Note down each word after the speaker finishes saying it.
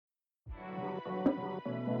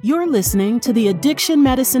You're listening to the Addiction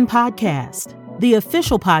Medicine Podcast, the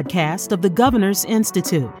official podcast of the Governor's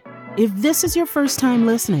Institute. If this is your first time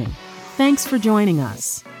listening, thanks for joining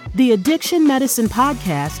us. The Addiction Medicine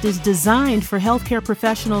Podcast is designed for healthcare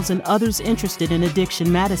professionals and others interested in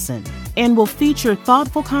addiction medicine and will feature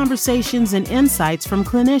thoughtful conversations and insights from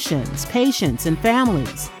clinicians, patients, and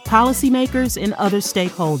families, policymakers, and other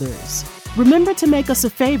stakeholders. Remember to make us a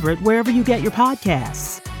favorite wherever you get your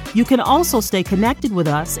podcasts. You can also stay connected with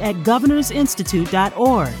us at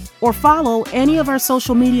governorsinstitute.org or follow any of our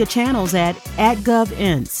social media channels at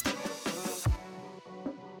 @GovInst.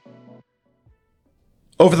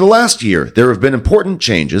 Over the last year, there have been important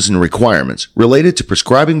changes and requirements related to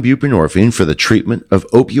prescribing buprenorphine for the treatment of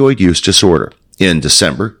opioid use disorder. In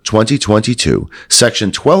December 2022,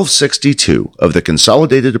 Section 1262 of the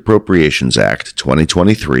Consolidated Appropriations Act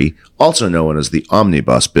 2023, also known as the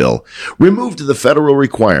Omnibus Bill, removed the federal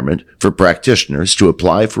requirement for practitioners to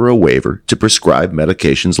apply for a waiver to prescribe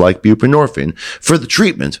medications like buprenorphine for the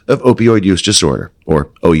treatment of opioid use disorder, or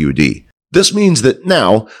OUD. This means that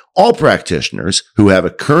now all practitioners who have a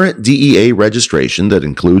current DEA registration that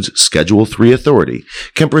includes Schedule III authority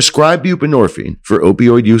can prescribe buprenorphine for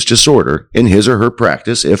opioid use disorder in his or her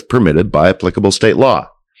practice if permitted by applicable state law.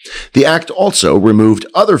 The Act also removed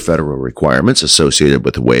other federal requirements associated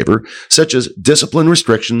with the waiver, such as discipline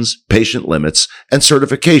restrictions, patient limits, and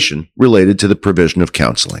certification related to the provision of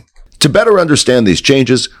counseling. To better understand these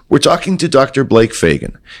changes, we're talking to Dr. Blake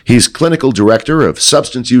Fagan. He's Clinical Director of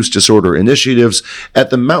Substance Use Disorder Initiatives at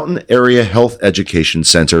the Mountain Area Health Education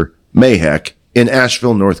Center, MAHEC, in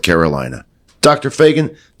Asheville, North Carolina. Dr. Fagan,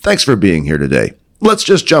 thanks for being here today. Let's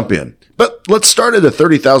just jump in. But let's start at a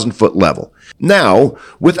 30,000-foot level. Now,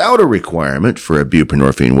 without a requirement for a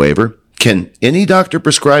buprenorphine waiver, can any doctor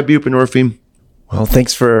prescribe buprenorphine? Well,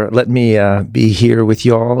 thanks for letting me be here with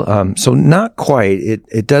y'all. So not quite.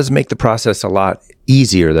 It does make the process a lot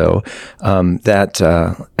easier, though.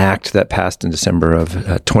 That act that passed in December of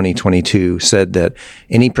 2022 said that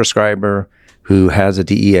any prescriber who has a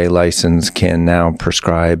DEA license can now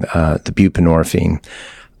prescribe the buprenorphine.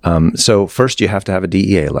 So first you have to have a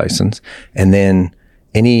DEA license, and then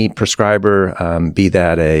any prescriber, be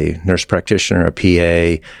that a nurse practitioner, a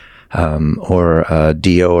PA, or a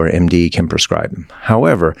DO or MD can prescribe them.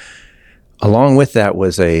 However, along with that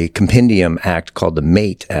was a compendium act called the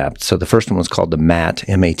MATE Act. So the first one was called the MAT,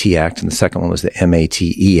 M-A-T Act, and the second one was the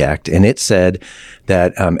M-A-T-E Act. And it said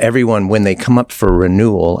that everyone, when they come up for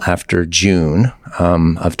renewal after June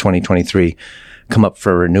of 2023, come up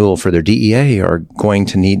for renewal for their DEA, are going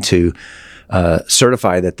to need to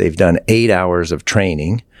certify that they've done 8 hours of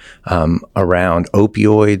training around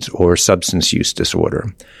opioids or substance use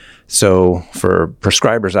disorder. So for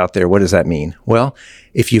prescribers out there, what does that mean? Well,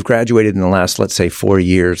 if you've graduated in the last, let's say, 4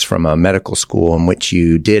 years from a medical school in which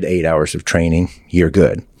you did 8 hours of training, you're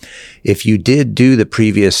good. If you did do the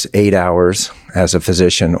previous 8 hours as a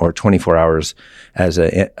physician or 24 hours as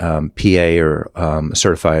a PA or a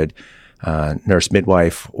certified nurse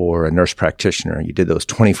midwife or a nurse practitioner, you did those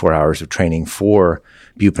 24 hours of training for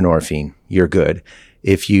buprenorphine, you're good.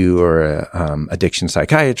 If you are an addiction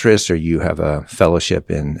psychiatrist or you have a fellowship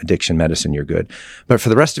in addiction medicine, you're good. But for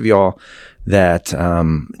the rest of y'all that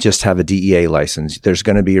just have a DEA license, there's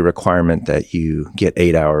going to be a requirement that you get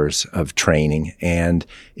 8 hours of training. And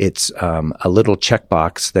it's a little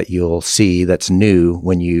checkbox that you'll see that's new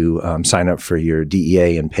when you sign up for your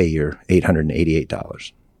DEA and pay your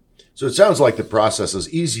 $888. So it sounds like the process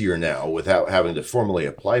is easier now without having to formally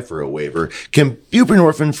apply for a waiver. Can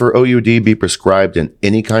buprenorphine for OUD be prescribed in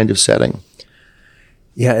any kind of setting?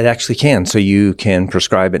 Yeah, it actually can. So you can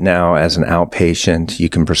prescribe it now as an outpatient. You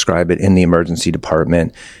can prescribe it in the emergency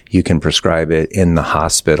department. You can prescribe it in the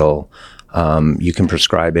hospital. You can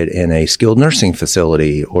prescribe it in a skilled nursing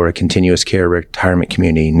facility or a continuous care retirement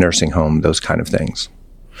community nursing home, those kind of things.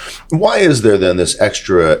 Why is there then this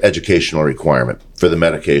extra educational requirement for the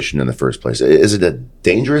medication in the first place? Is it a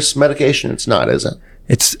dangerous medication? It's not, is it?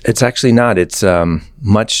 It's actually not. It's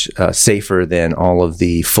much safer than all of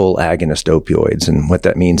the full agonist opioids. And what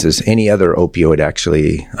that means is any other opioid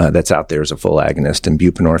actually that's out there is a full agonist, and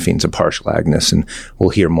buprenorphine is a partial agonist. And we'll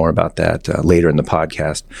hear more about that later in the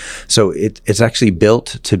podcast. So it's actually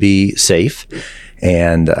built to be safe.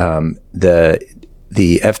 And the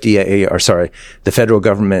the federal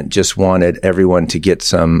government just wanted everyone to get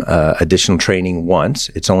some additional training once.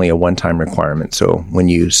 It's only a one-time requirement. So when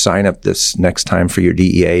you sign up this next time for your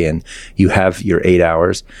DEA and you have your 8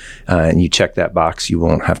 hours and you check that box, you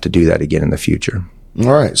won't have to do that again in the future.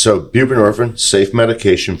 All right. So buprenorphine, safe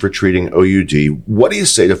medication for treating OUD. What do you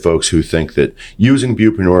say to folks who think that using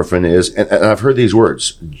buprenorphine is, and I've heard these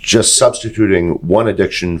words, just substituting one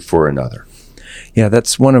addiction for another? Yeah,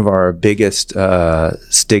 that's one of our biggest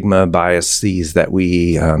stigma biases that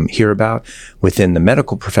we hear about within the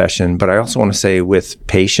medical profession. But I also want to say with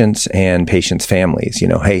patients and patients' families,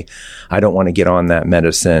 hey, I don't want to get on that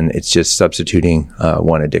medicine. It's just substituting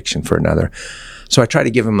one addiction for another. So I try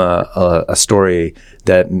to give them a story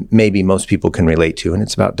that maybe most people can relate to, and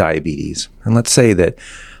it's about diabetes. And let's say that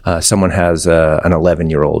someone has an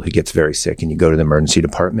 11-year-old who gets very sick, and you go to the emergency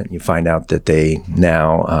department and you find out that they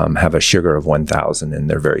now have a sugar of 1,000 and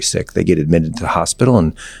they're very sick. They get admitted to the hospital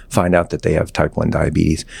and find out that they have type 1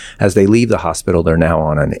 diabetes. As they leave the hospital, they're now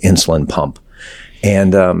on an insulin pump.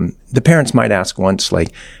 And the parents might ask once,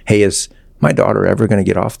 like, hey, is my daughter ever going to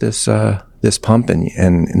get off this pump?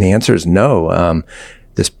 And the answer is no.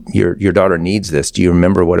 Your daughter needs this. Do you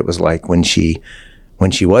remember what it was like when she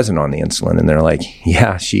wasn't on the insulin? And they're like,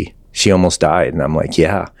 yeah, she almost died. And I'm like,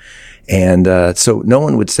 yeah. And so no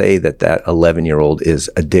one would say that 11-year-old is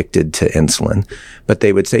addicted to insulin, but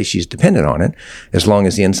they would say she's dependent on it. As long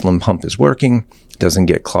as the insulin pump is working, doesn't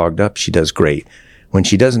get clogged up, she does great. When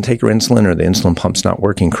she doesn't take her insulin or the insulin pump's not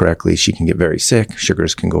working correctly, she can get very sick.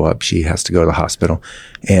 Sugars can go up. She has to go to the hospital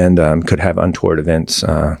and could have untoward events,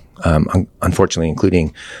 unfortunately,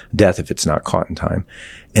 including death if it's not caught in time.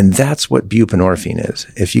 And that's what buprenorphine is.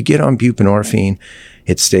 If you get on buprenorphine,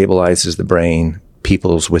 it stabilizes the brain.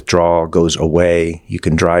 People's withdrawal goes away. You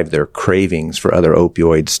can drive their cravings for other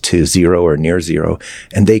opioids to zero or near zero,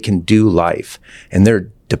 and they can do life. And they're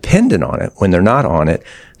dependent on it. When they're not on it,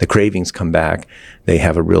 the cravings come back. They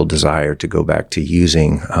have a real desire to go back to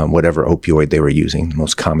using whatever opioid they were using. The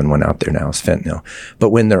most common one out there now is fentanyl.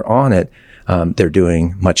 But when they're on it, they're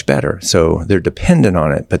doing much better. So they're dependent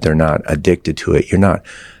on it, but they're not addicted to it. You're not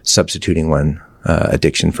substituting one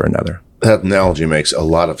addiction for another. That analogy makes a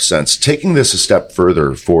lot of sense. Taking this a step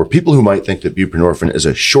further, for people who might think that buprenorphine is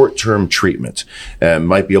a short-term treatment and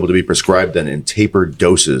might be able to be prescribed then in tapered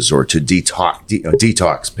doses or to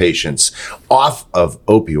detox patients off of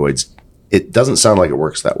opioids, it doesn't sound like it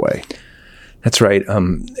works that way. That's right.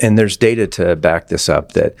 And there's data to back this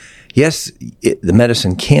up that, yes, the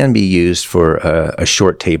medicine can be used for a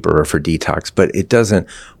short taper or for detox, but it doesn't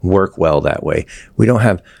work well that way. We don't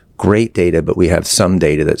have great data, but we have some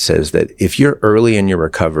data that says that if you're early in your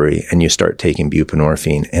recovery and you start taking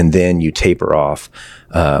buprenorphine and then you taper off,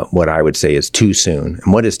 what I would say is too soon.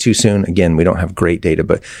 And what is too soon? Again, we don't have great data,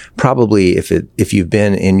 but probably if you've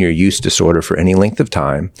been in your use disorder for any length of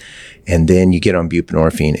time and then you get on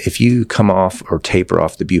buprenorphine, if you come off or taper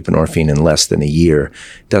off the buprenorphine in less than a year,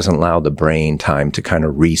 it doesn't allow the brain time to kind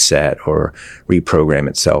of reset or reprogram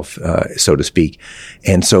itself, so to speak.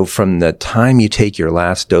 And so from the time you take your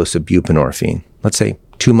last dose of buprenorphine, let's say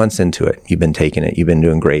 2 months into it, you've been taking it, you've been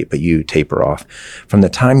doing great, but you taper off. From the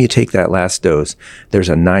time you take that last dose, there's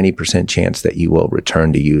a 90% chance that you will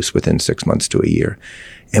return to use within 6 months to a year.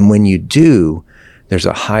 And when you do, there's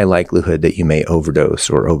a high likelihood that you may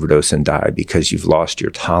overdose and die because you've lost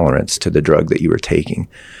your tolerance to the drug that you were taking.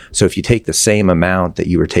 So if you take the same amount that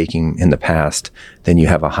you were taking in the past, then you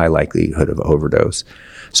have a high likelihood of overdose.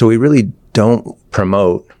 So we really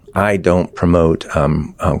I don't promote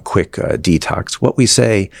quick detox. What we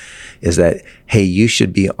say is that, hey, you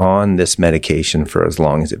should be on this medication for as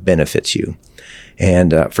long as it benefits you.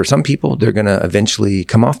 And for some people, they're going to eventually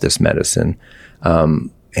come off this medicine.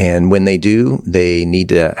 And when they do, they need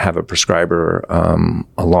to have a prescriber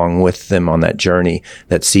along with them on that journey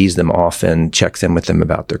that sees them often, checks in with them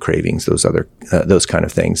about their cravings, those kind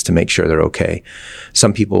of things to make sure they're okay.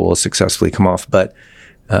 Some people will successfully come off, but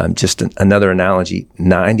just another analogy,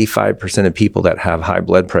 95% of people that have high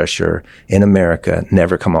blood pressure in America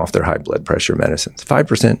never come off their high blood pressure medicines.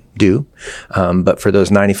 5% do, but for those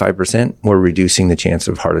 95%, we're reducing the chance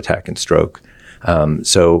of heart attack and stroke.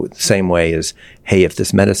 So same way as, hey, if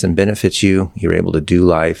this medicine benefits you, you're able to do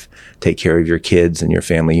life, take care of your kids and your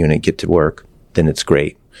family unit, get to work, then it's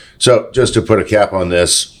great. So just to put a cap on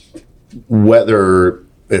this, whether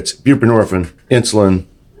it's buprenorphine, insulin,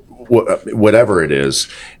 whatever it is,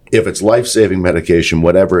 if it's life-saving medication,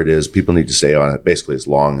 whatever it is, people need to stay on it basically as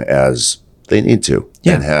long as they need to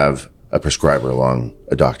and have a prescriber along,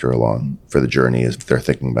 a doctor along for the journey if they're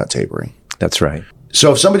thinking about tapering. That's right.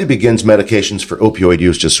 So if somebody begins medications for opioid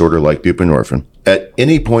use disorder like buprenorphine at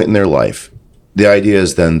any point in their life, the idea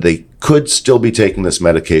is then they could still be taking this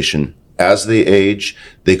medication as they age.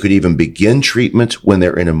 They could even begin treatment when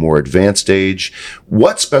they're in a more advanced age.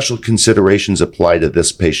 What special considerations apply to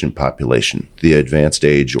this patient population, the advanced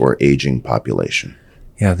age or aging population?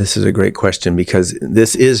 Yeah, this is a great question because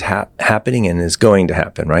this is happening and is going to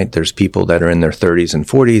happen, right? There's people that are in their 30s and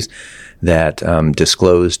 40s that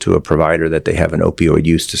disclose to a provider that they have an opioid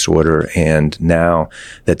use disorder. And now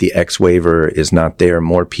that the X waiver is not there,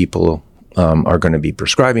 more people are going to be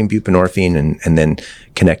prescribing buprenorphine and then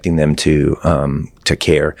connecting them to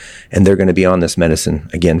care. And they're going to be on this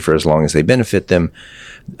medicine, again, for as long as they benefit them,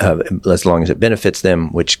 as long as it benefits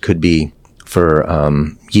them, which could be for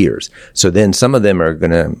years. So then some of them are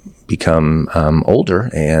going to become older,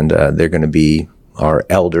 and they're going to be our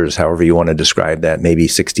elders, however you want to describe that, maybe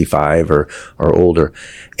 65 or older.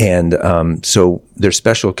 And so there's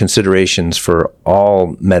special considerations for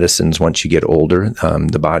all medicines once you get older.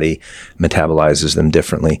 The body metabolizes them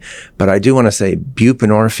differently. But I do want to say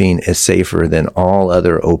buprenorphine is safer than all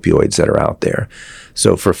other opioids that are out there.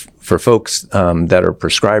 So for folks that are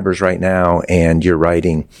prescribers right now and you're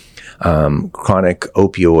writing chronic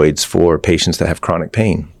opioids for patients that have chronic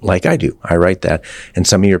pain, like I do. I write that. And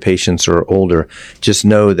some of your patients are older. Just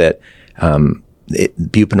know that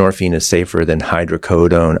buprenorphine is safer than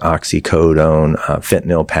hydrocodone, oxycodone,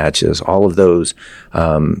 fentanyl patches. All of those,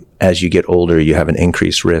 as you get older, you have an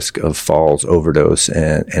increased risk of falls, overdose,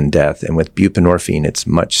 and death. And with buprenorphine, it's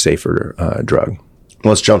much safer drug.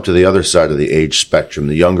 Let's jump to the other side of the age spectrum,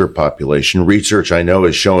 the younger population. Research I know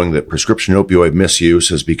is showing that prescription opioid misuse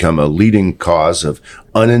has become a leading cause of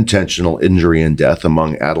unintentional injury and death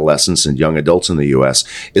among adolescents and young adults in the U.S.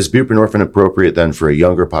 Is buprenorphine appropriate then for a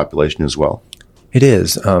younger population as well? It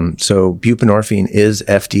is. So buprenorphine is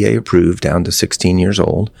FDA approved down to 16 years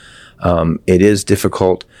old. It is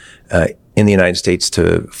difficult in the United States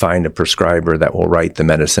to find a prescriber that will write the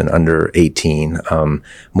medicine under 18.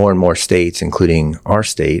 More and more states, including our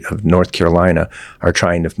state of North Carolina, are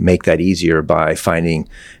trying to make that easier by finding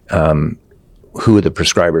who the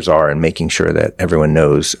prescribers are and making sure that everyone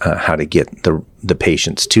knows how to get the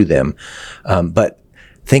patients to them. But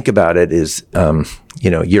think about it is,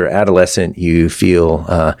 you're adolescent, you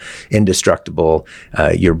feel indestructible,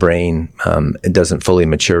 your brain it doesn't fully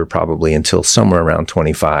mature probably until somewhere around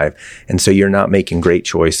 25. And so you're not making great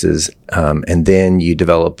choices. And then you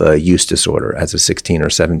develop a use disorder as a 16 or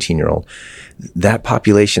 17-year-old. That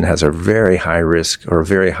population has a very high risk or a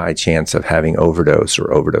very high chance of having overdose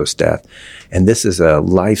or overdose death. And this is a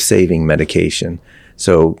life-saving medication.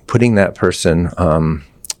 So putting that person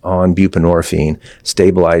on buprenorphine,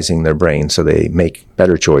 stabilizing their brain so they make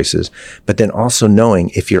better choices. But then also knowing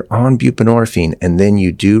if you're on buprenorphine and then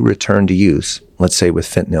you do return to use, let's say with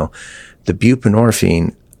fentanyl, the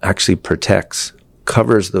buprenorphine actually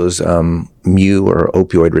covers those mu or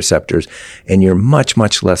opioid receptors, and you're much,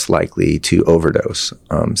 much less likely to overdose.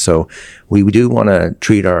 So we do want to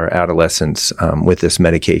treat our adolescents with this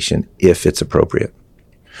medication if it's appropriate.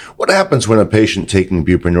 What happens when a patient taking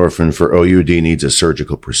buprenorphine for OUD needs a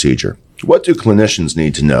surgical procedure? What do clinicians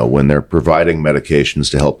need to know when they're providing medications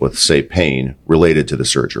to help with, say, pain related to the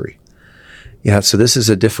surgery? Yeah, so this is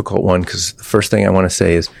a difficult one because the first thing I want to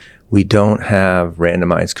say is we don't have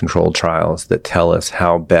randomized controlled trials that tell us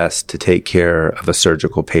how best to take care of a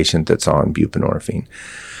surgical patient that's on buprenorphine.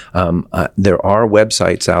 There are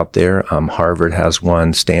websites out there. Harvard has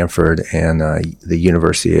one, Stanford, and the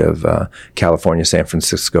University of California, San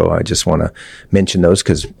Francisco. I just want to mention those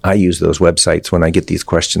because I use those websites when I get these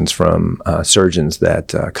questions from surgeons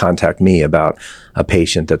that contact me about a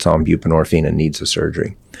patient that's on buprenorphine and needs a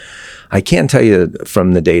surgery. I can tell you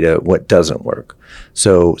from the data what doesn't work.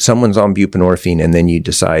 So someone's on buprenorphine and then you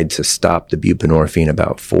decide to stop the buprenorphine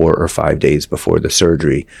about 4 or 5 days before the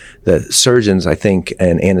surgery. The surgeons, I think,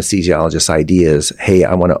 and anesthesiologists' idea is, hey,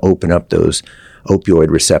 I want to open up those opioid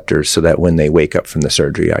receptors so that when they wake up from the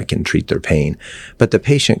surgery, I can treat their pain. But the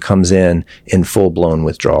patient comes in full-blown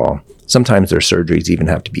withdrawal. Sometimes their surgeries even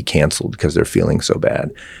have to be canceled because they're feeling so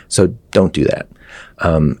bad. So don't do that.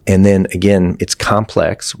 And then again, it's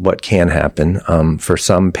complex what can happen. For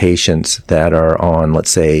some patients that are on, let's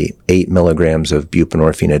say, 8 milligrams of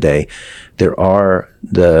buprenorphine a day, there are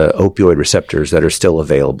the opioid receptors that are still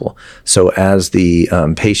available. So as the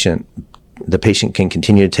patient can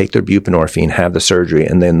continue to take their buprenorphine, have the surgery,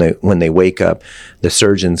 and then when they wake up, the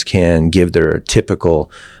surgeons can give their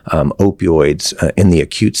typical opioids in the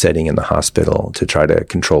acute setting in the hospital to try to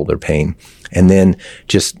control their pain. And then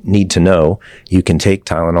just need to know you can take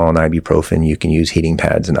Tylenol and ibuprofen, you can use heating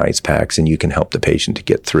pads and ice packs, and you can help the patient to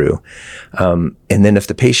get through. And then if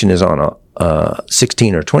the patient is on a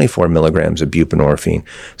 16 or 24 milligrams of buprenorphine,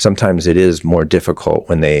 sometimes it is more difficult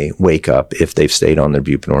when they wake up, if they've stayed on their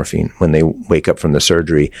buprenorphine, when they wake up from the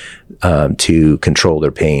surgery, to control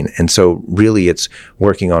their pain. And so really it's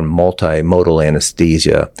working on multimodal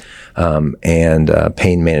anesthesia and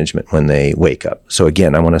pain management when they wake up. So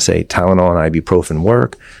again, I want to say Tylenol and ibuprofen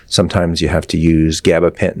work. Sometimes you have to use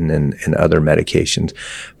gabapentin and other medications.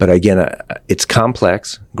 But again, it's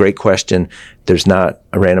complex. Great question. There's not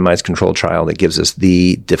a randomized controlled trial that gives us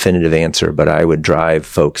the definitive answer, but I would drive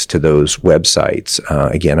folks to those websites.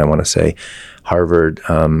 Again, I want to say Harvard,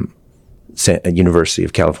 University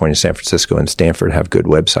of California, San Francisco, and Stanford have good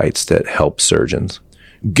websites that help surgeons.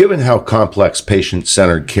 Given how complex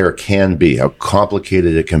patient-centered care can be, how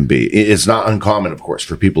complicated it can be, it's not uncommon, of course,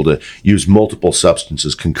 for people to use multiple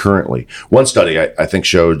substances concurrently. One study, I think,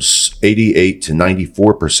 showed 88 to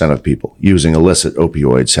 94% of people using illicit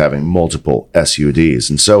opioids having multiple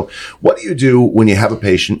SUDs. And so what do you do when you have a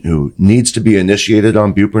patient who needs to be initiated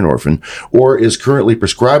on buprenorphine or is currently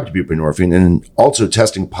prescribed buprenorphine and also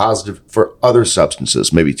testing positive for other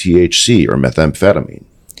substances, maybe THC or methamphetamine?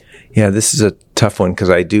 Yeah, this is a tough one because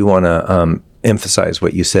I do want to emphasize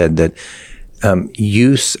what you said, that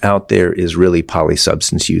use out there is really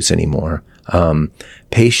polysubstance use anymore.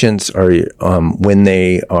 Patients are, when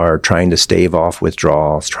they are trying to stave off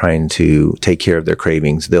withdrawals, trying to take care of their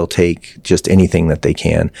cravings, they'll take just anything that they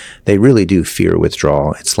can. They really do fear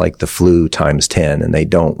withdrawal. It's like the flu times 10, and they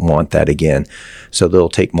don't want that again. So they'll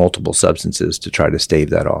take multiple substances to try to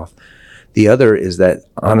stave that off. The other is that,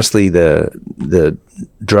 honestly, the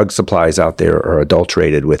drug supplies out there are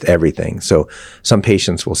adulterated with everything. So some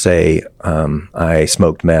patients will say, I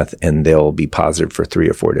smoked meth, and they'll be positive for 3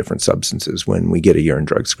 or 4 different substances when we get a urine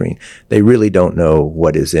drug screen. They really don't know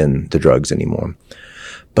what is in the drugs anymore.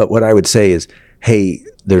 But what I would say is, hey,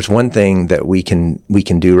 there's one thing that we can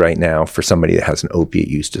do right now for somebody that has an opiate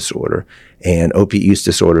use disorder. And opiate use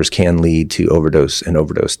disorders can lead to overdose and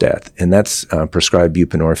overdose death. And that's prescribed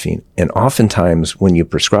buprenorphine. And oftentimes when you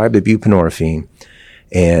prescribe the buprenorphine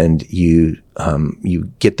and you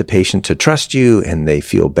get the patient to trust you and they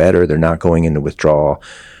feel better, they're not going into withdrawal,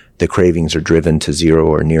 the cravings are driven to 0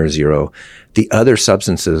 or near 0, the other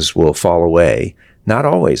substances will fall away. Not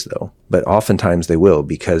always, though, but oftentimes they will,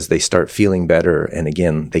 because they start feeling better. And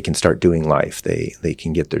again, they can start doing life. They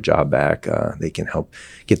can get their job back. They can help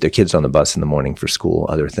get their kids on the bus in the morning for school,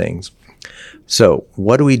 other things. So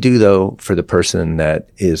what do we do, though, for the person that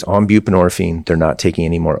is on buprenorphine? They're not taking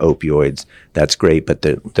any more opioids. That's great, but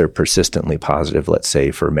they're persistently positive, let's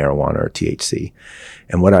say, for marijuana or THC.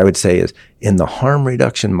 And what I would say is, in the harm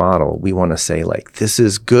reduction model, we want to say, like, this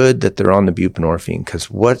is good that they're on the buprenorphine,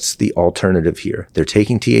 because what's the alternative here? They're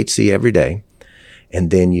taking THC every day,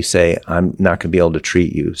 and then you say, I'm not going to be able to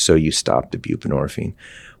treat you, so you stop the buprenorphine.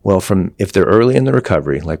 Well, if they're early in the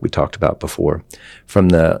recovery, like we talked about before, from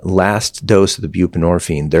the last dose of the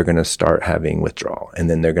buprenorphine, they're going to start having withdrawal, and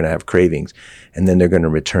then they're going to have cravings, and then they're going to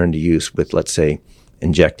return to use with, let's say,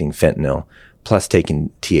 injecting fentanyl plus taking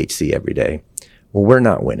THC every day. Well, we're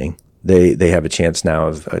not winning. They have a chance now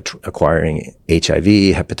of acquiring HIV,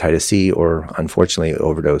 hepatitis C, or unfortunately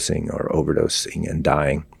overdosing and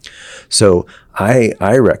dying. So I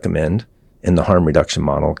recommend, in the harm reduction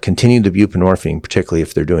model, continue the buprenorphine, particularly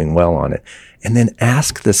if they're doing well on it, and then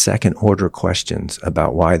ask the second order questions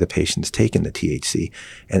about why the patient's taken the THC.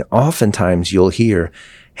 And oftentimes you'll hear,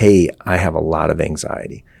 hey, I have a lot of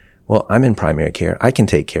anxiety. Well, I'm in primary care. I can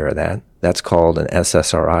take care of that. That's called an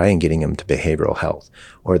SSRI and getting them to behavioral health.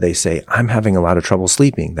 Or they say, I'm having a lot of trouble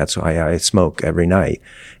sleeping. That's why I smoke every night.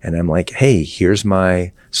 And I'm like, hey, here's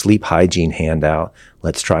my sleep hygiene handout.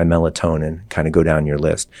 Let's try melatonin, kind of go down your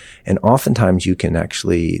list. And oftentimes you can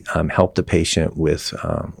actually help the patient with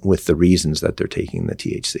the reasons that they're taking the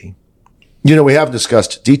THC. You know, we haven't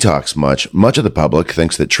discussed detox much. Much of the public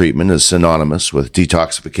thinks that treatment is synonymous with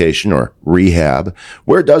detoxification or rehab.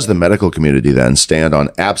 Where does the medical community then stand on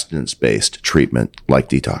abstinence-based treatment like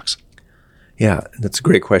detox? Yeah, that's a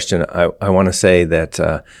great question. I want to say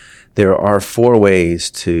that there are 4 ways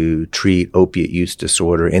to treat opiate use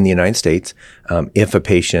disorder in the United States. If a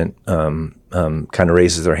patient kind of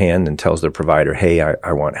raises their hand and tells their provider, hey,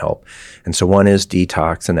 I want help. And so one is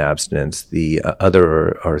detox and abstinence. The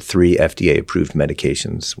other are 3 FDA-approved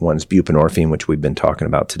medications. One's buprenorphine, which we've been talking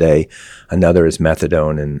about today. Another is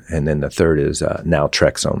methadone, and then the third is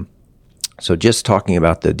naltrexone. So just talking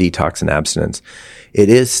about the detox and abstinence, it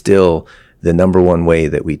is still the number one way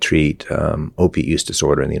that we treat opiate use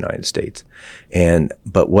disorder in the United States.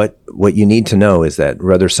 But what you need to know is that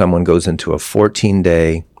whether someone goes into a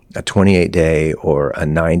 14-day, a 28-day, or a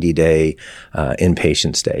 90-day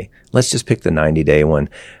inpatient stay. Let's just pick the 90-day one.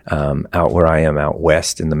 Out where I am out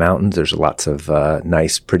west in the mountains, there's lots of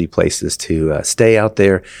nice, pretty places to stay out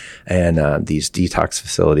there, and these detox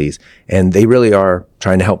facilities. And they really are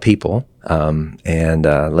trying to help people.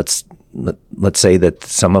 Let's say that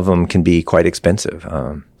some of them can be quite expensive,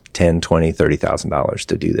 $10,000, $20,000, $30,000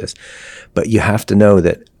 to do this. But you have to know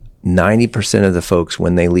that 90% of the folks,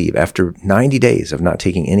 when they leave, after 90 days of not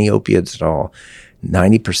taking any opiates at all,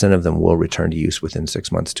 90% of them will return to use within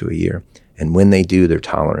 6 months to a year. And when they do, their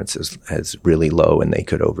tolerance is really low and they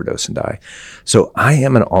could overdose and die. So I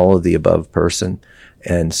am an all of the above person.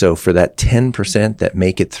 And so for that 10% that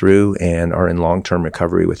make it through and are in long-term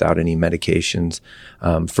recovery without any medications,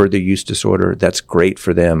 for their use disorder, that's great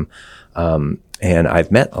for them. And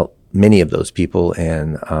I've met many of those people,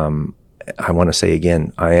 and I want to say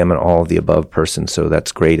again, I am an all of the above person, so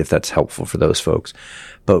that's great if that's helpful for those folks.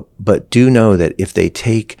 But do know that if they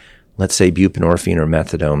take, let's say, buprenorphine or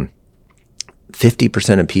methadone,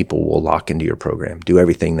 50% of people will lock into your program, do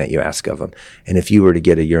everything that you ask of them. And if you were to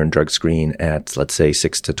get a urine drug screen at, let's say,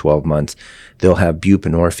 6 to 12 months, they'll have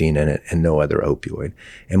buprenorphine in it and no other opioid.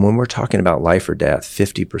 And when we're talking about life or death,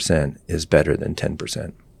 50% is better than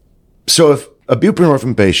 10%. So if a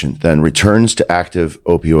buprenorphine patient then returns to active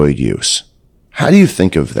opioid use, how do you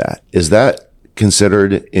think of that? Is that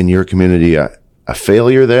considered in your community a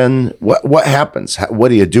failure then? What happens? What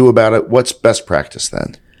do you do about it? What's best practice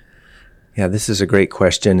then? Yeah, this is a great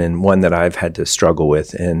question, and one that I've had to struggle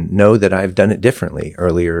with, and know that I've done it differently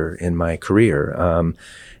earlier in my career.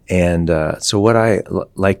 So what I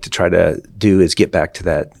like to try to do is get back to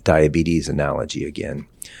that diabetes analogy again.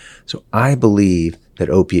 So I believe that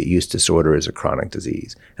opiate use disorder is a chronic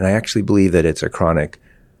disease, and I actually believe that it's a chronic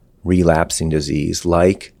relapsing disease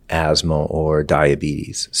like asthma or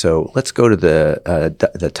diabetes. So let's go to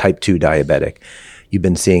the type 2 diabetic. You've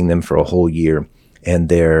been seeing them for a whole year, and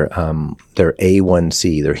their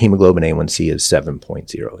A1C, their hemoglobin A1C is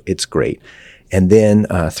 7.0. It's great. And then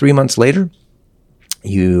 3 months later,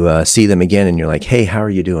 you see them again and you're like, hey, how are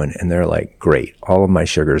you doing? And they're like, great. All of my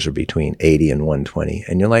sugars are between 80 and 120.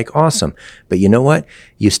 And you're like, awesome. But you know what?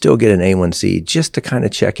 You still get an A1C just to kind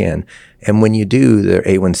of check in. And when you do, their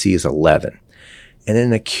A1C is 11. And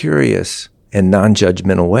in a curious and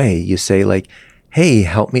non-judgmental way, you say like, hey,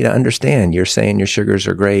 help me to understand. You're saying your sugars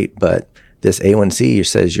are great, but this A1C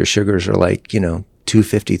says your sugars are like,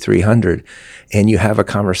 250, 300. And you have a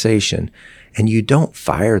conversation and you don't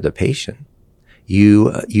fire the patient.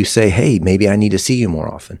 You say, hey, maybe I need to see you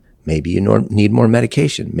more often. Maybe you need more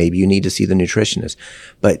medication. Maybe you need to see the nutritionist.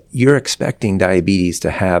 But you're expecting diabetes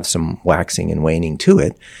to have some waxing and waning to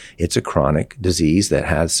it. It's a chronic disease that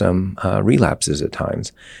has some relapses at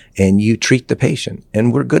times. And you treat the patient.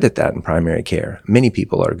 And we're good at that in primary care. Many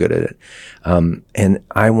people are good at it. And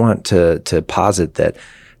I want to posit that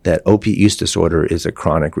opiate use disorder is a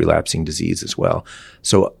chronic relapsing disease as well.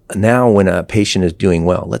 So now when a patient is doing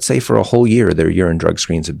well, let's say for a whole year, their urine drug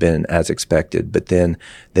screens have been as expected, but then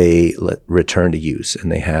they return to use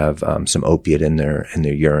and they have some opiate in their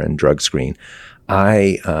urine drug screen.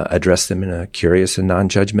 I address them in a curious and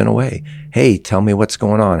non-judgmental way. Hey, tell me what's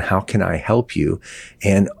going on. How can I help you?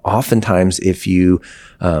 And oftentimes, if you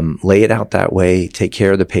lay it out that way, take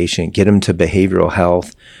care of the patient, get them to behavioral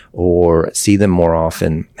health, or see them more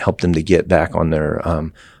often, help them to get back on their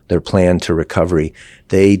plan to recovery,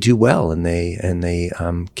 they do well and they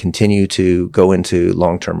continue to go into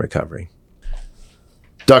long-term recovery.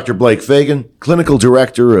 Dr. Blake Fagan, Clinical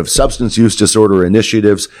Director of Substance Use Disorder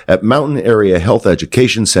Initiatives at Mountain Area Health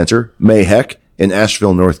Education Center, MAHEC, in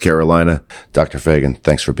Asheville, North Carolina. Dr. Fagan,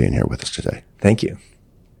 thanks for being here with us today. Thank you.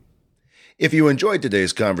 If you enjoyed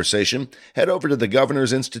today's conversation, head over to the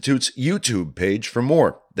Governor's Institute's YouTube page for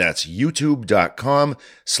more. That's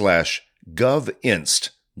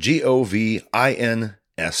youtube.com/govinst,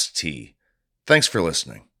 GOVINST. Thanks for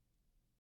listening.